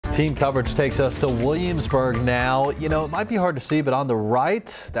Team coverage takes us to Williamsburg now. You know, it might be hard to see, but on the right,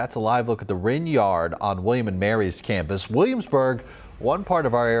 that's a live look at the Rin Yard on William and Mary's campus. Williamsburg, one part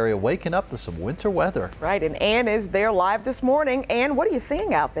of our area waking up to some winter weather. Right, and Anne is there live this morning. Anne, what are you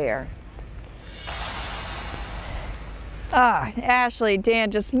seeing out there? Ashley,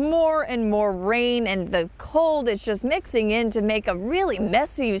 Dan, just more and more rain, and the cold is just mixing in to make a really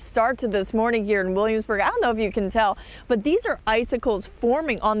messy start to this morning here in Williamsburg. I don't know if you can tell, but these are icicles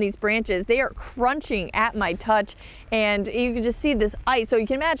forming on these branches. They are crunching at my touch, and you can just see this ice. So you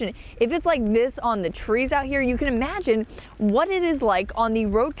can imagine if it's like this on the trees out here, you can imagine what it is like on the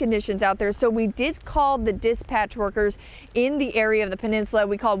road conditions out there. So we did call the dispatch workers in the area of the peninsula.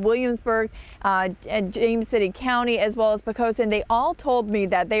 We called Williamsburg and James City County, as well as Pocosin, and they all told me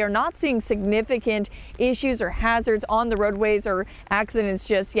that they are not seeing significant issues or hazards on the roadways or accidents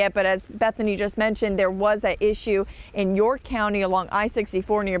just yet. But as Bethany just mentioned, there was an issue in York County along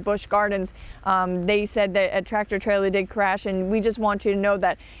I-64 near Busch Gardens. They said that a tractor trailer did crash, and we just want you to know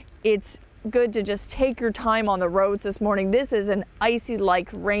that it's good to just take your time on the roads this morning. This is an icy like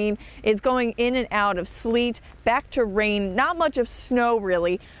rain. It's going in and out of sleet, back to rain, not much of snow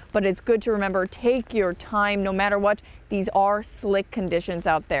really, but it's good to remember, take your time no matter what. These are slick conditions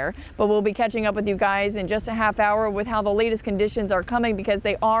out there. But we'll be catching up with you guys in just a half hour with how the latest conditions are coming, because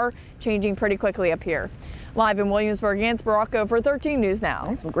they are changing pretty quickly up here. Live in Williamsburg, Anne Sparaco for 13 News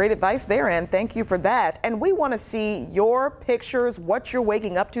Now. Some great advice there, Anne. Thank you for that. And we want to see your pictures, what you're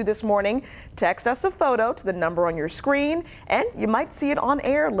waking up to this morning. Text us a photo to the number on your screen, and you might see it on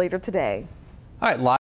air later today. All right, live.